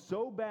become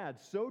so bad,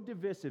 so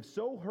divisive,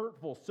 so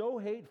hurtful, so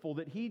hateful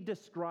that he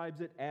describes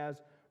it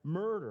as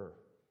murder.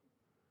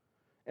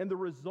 And the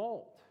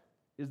result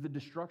is the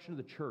destruction of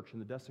the church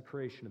and the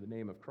desecration of the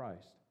name of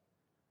Christ.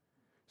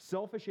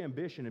 Selfish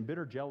ambition and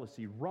bitter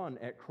jealousy run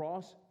at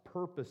cross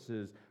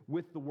purposes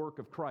with the work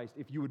of Christ.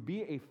 If you would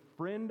be a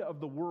friend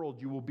of the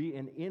world, you will be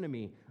an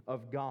enemy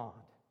of God.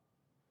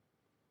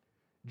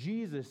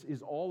 Jesus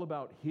is all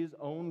about his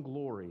own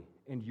glory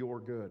and your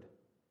good.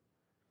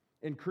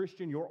 And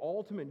Christian, your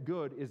ultimate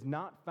good is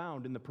not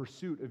found in the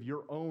pursuit of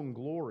your own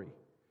glory,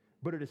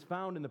 but it is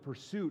found in the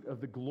pursuit of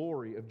the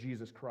glory of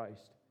Jesus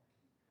Christ.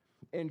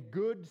 And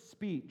good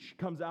speech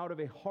comes out of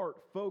a heart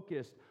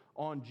focused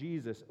on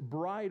Jesus,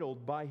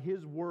 bridled by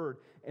his word,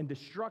 and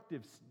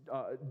destructive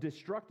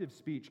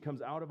speech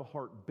comes out of a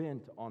heart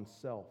bent on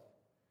self.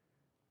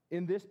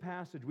 In this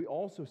passage, we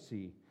also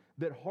see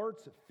that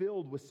hearts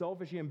filled with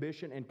selfish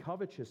ambition and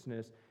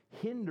covetousness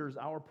hinders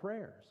our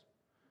prayers.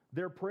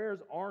 Their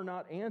prayers are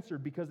not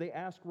answered because they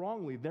ask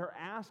wrongly. They're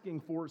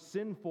asking for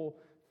sinful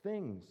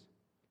things.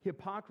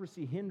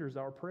 Hypocrisy hinders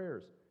our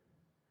prayers.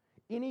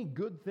 Any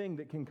good thing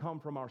that can come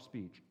from our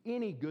speech,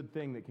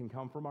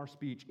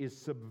 is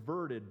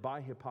subverted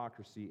by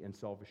hypocrisy and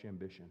selfish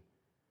ambition.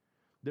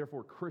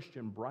 Therefore,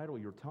 Christian, bridle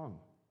your tongue,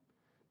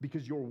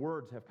 because your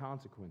words have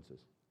consequences.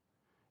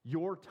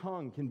 Your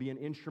tongue can be an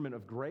instrument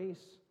of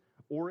grace,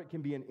 or it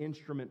can be an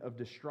instrument of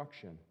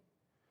destruction.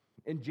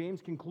 And James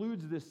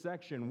concludes this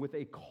section with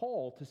a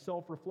call to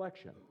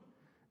self-reflection.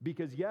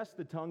 Because yes,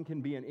 the tongue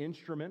can be an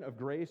instrument of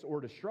grace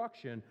or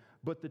destruction,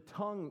 but the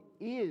tongue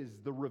is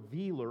the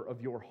revealer of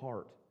your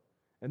heart.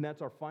 And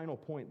that's our final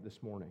point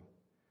this morning.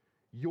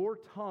 Your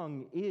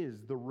tongue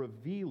is the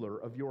revealer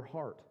of your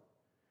heart.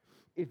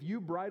 If you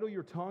bridle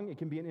your tongue, it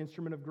can be an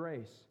instrument of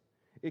grace.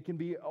 It can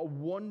be a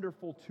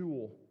wonderful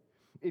tool.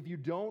 If you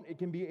don't, it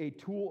can be a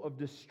tool of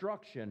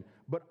destruction.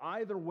 But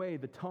either way,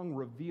 the tongue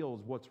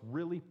reveals what's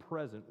really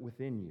present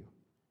within you.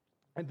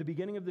 At the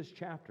beginning of this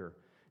chapter,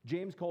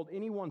 James called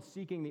anyone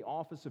seeking the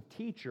office of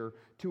teacher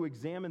to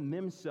examine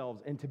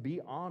themselves and to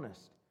be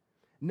honest.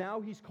 Now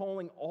he's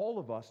calling all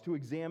of us to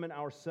examine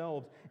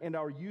ourselves and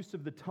our use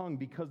of the tongue,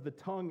 because the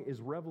tongue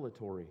is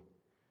revelatory.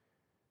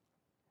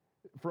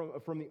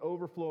 From the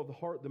overflow of the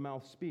heart, the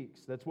mouth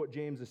speaks. That's what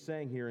James is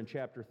saying here in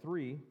chapter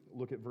 3.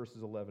 Look at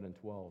verses 11 and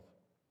 12.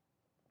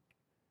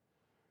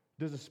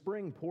 Does a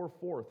spring pour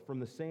forth from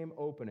the same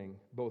opening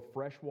both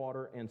fresh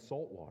water and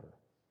salt water?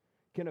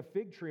 Can a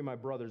fig tree, my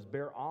brothers,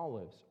 bear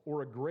olives,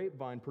 or a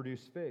grapevine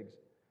produce figs?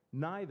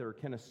 Neither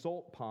can a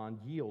salt pond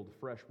yield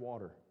fresh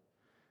water.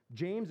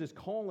 James is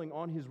calling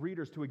on his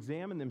readers to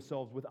examine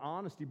themselves with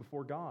honesty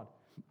before God,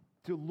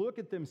 to look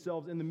at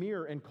themselves in the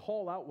mirror and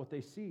call out what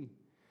they see.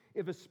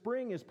 If a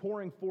spring is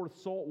pouring forth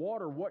salt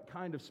water, what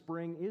kind of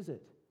spring is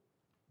it?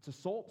 It's a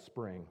salt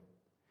spring.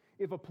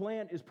 If a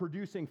plant is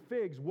producing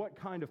figs, what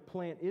kind of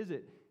plant is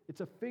it?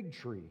 It's a fig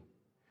tree.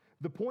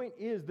 The point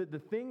is that the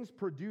things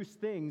produce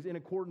things in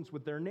accordance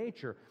with their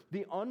nature.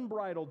 The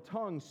unbridled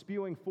tongue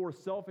spewing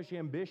forth selfish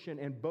ambition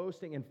and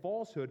boasting and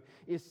falsehood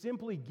is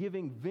simply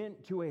giving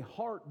vent to a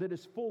heart that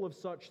is full of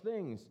such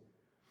things.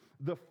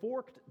 The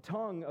forked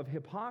tongue of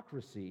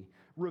hypocrisy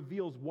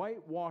reveals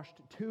whitewashed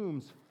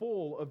tombs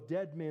full of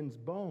dead men's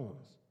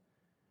bones.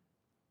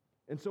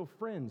 And so,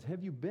 friends,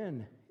 have you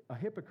been a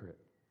hypocrite?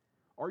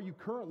 Are you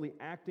currently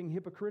acting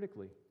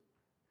hypocritically?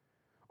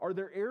 Are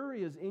there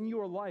areas in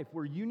your life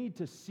where you need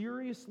to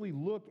seriously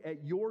look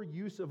at your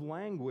use of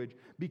language,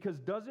 because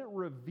does it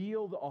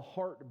reveal a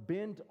heart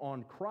bent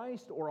on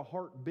Christ or a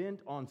heart bent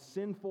on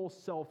sinful,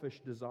 selfish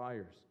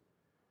desires?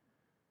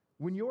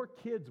 When your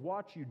kids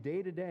watch you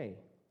day to day,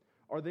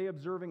 are they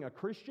observing a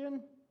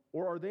Christian,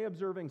 or are they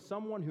observing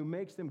someone who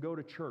makes them go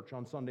to church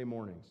on Sunday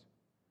mornings?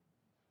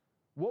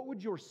 What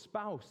would your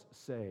spouse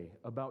say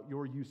about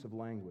your use of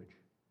language?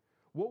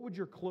 What would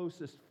your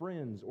closest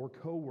friends or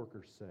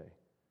coworkers say?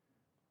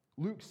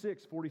 Luke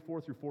 6,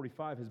 44 through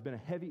 45 has been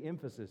a heavy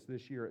emphasis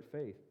this year at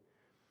Faith.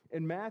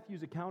 And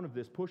Matthew's account of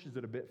this pushes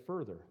it a bit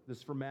further. This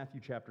is from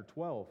Matthew chapter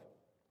 12.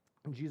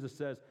 And Jesus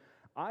says,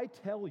 I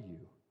tell you,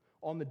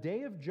 on the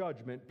day of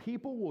judgment,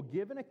 people will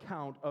give an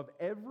account of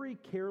every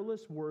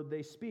careless word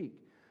they speak.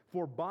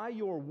 For by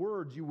your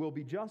words you will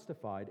be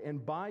justified,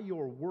 and by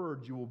your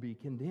words you will be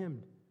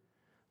condemned.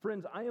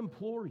 Friends, I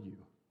implore you,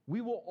 we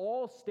will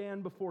all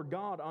stand before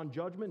God on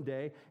Judgment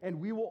Day,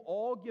 and we will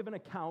all give an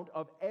account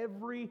of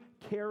every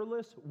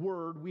careless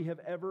word we have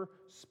ever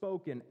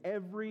spoken,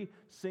 every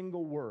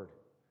single word.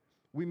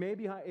 We may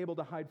be able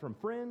to hide from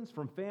friends,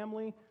 from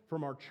family,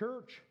 from our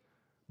church,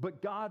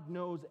 but God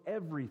knows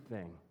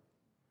everything.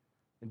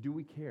 And do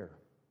we care?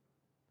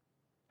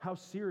 How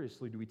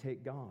seriously do we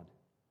take God?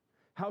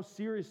 How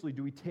seriously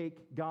do we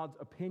take God's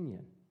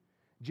opinion?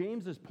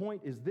 James's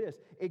point is this: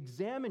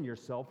 examine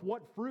yourself.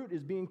 What fruit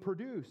is being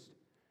produced?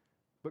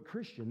 But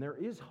Christian, there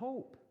is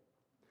hope.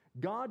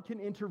 God can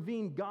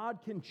intervene. God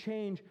can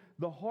change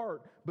the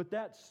heart, but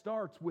that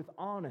starts with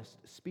honest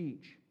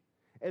speech.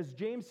 As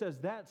James says,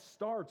 that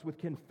starts with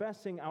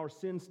confessing our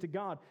sins to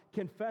God,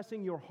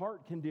 confessing your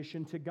heart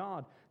condition to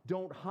God.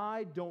 Don't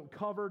hide, don't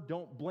cover,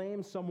 don't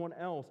blame someone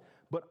else,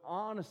 but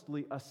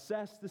honestly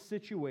assess the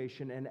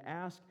situation and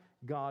ask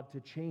God to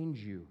change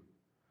you.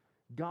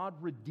 God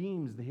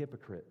redeems the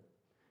hypocrite.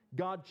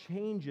 God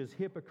changes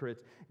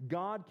hypocrites.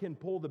 God can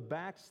pull the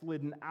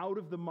backslidden out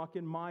of the muck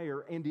and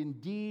mire, and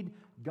indeed,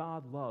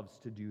 God loves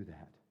to do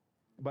that.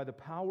 By the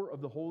power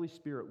of the Holy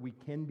Spirit, we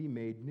can be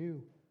made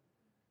new.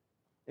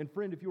 And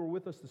friend, if you are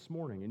with us this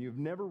morning and you've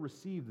never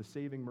received the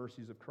saving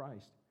mercies of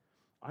Christ,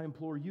 I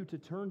implore you to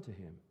turn to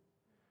him,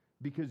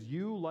 because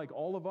you, like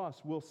all of us,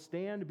 will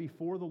stand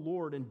before the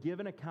Lord and give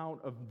an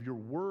account of your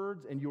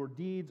words and your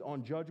deeds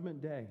on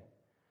Judgment Day.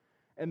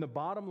 And the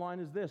bottom line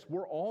is this: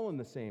 we're all in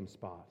the same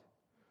spot.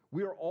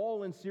 We are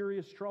all in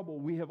serious trouble.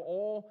 We have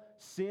all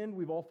sinned.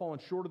 We've all fallen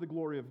short of the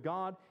glory of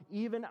God.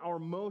 Even our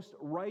most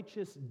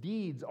righteous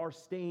deeds are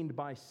stained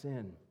by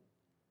sin.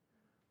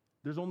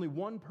 There's only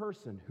one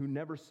person who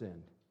never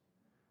sinned.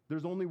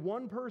 There's only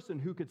one person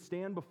who could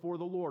stand before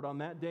the Lord on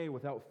that day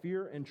without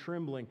fear and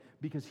trembling,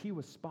 because he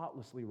was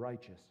spotlessly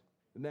righteous,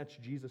 and that's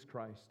Jesus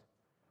Christ.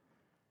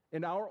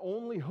 And our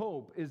only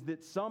hope is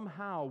that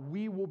somehow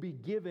we will be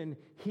given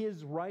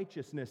his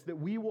righteousness, that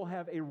we will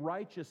have a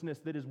righteousness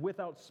that is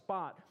without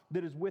spot,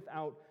 that is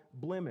without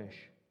blemish.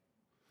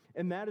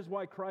 And that is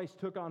why Christ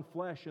took on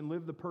flesh and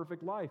lived the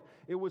perfect life.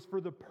 It was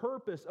for the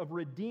purpose of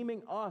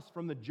redeeming us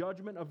from the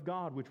judgment of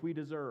God which we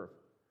deserve.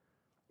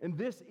 And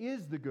this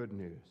is the good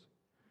news.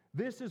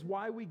 This is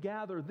why we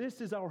gather.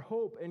 This is our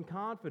hope and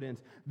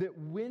confidence, that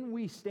when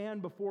we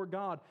stand before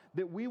God,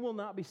 that we will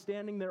not be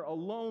standing there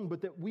alone,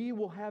 but that we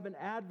will have an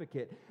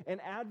advocate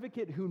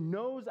who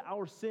knows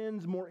our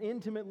sins more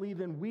intimately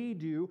than we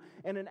do,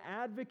 and an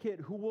advocate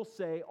who will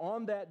say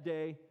on that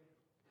day,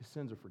 his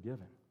sins are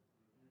forgiven.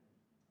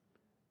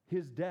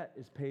 His debt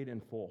is paid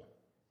in full.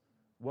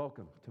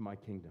 Welcome to my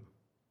kingdom.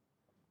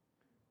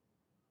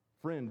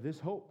 Friend, this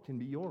hope can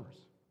be yours.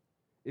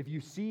 If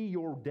you see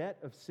your debt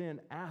of sin,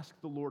 ask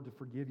the Lord to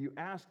forgive you.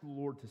 Ask the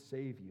Lord to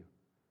save you.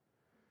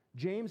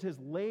 James has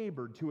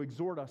labored to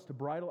exhort us to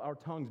bridle our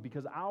tongues,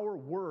 because our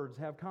words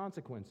have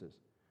consequences.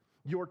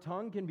 Your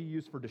tongue can be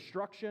used for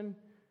destruction,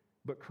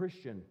 but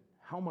Christian,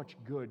 how much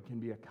good can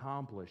be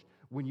accomplished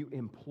when you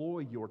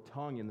employ your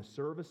tongue in the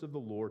service of the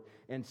Lord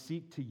and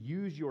seek to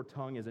use your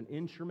tongue as an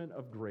instrument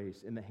of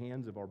grace in the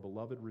hands of our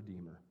beloved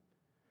Redeemer.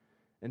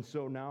 And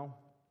so now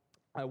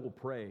I will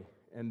pray,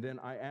 and then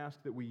I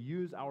ask that we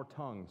use our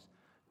tongues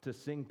to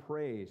sing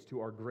praise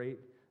to our great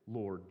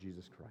Lord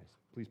Jesus Christ.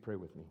 Please pray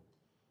with me.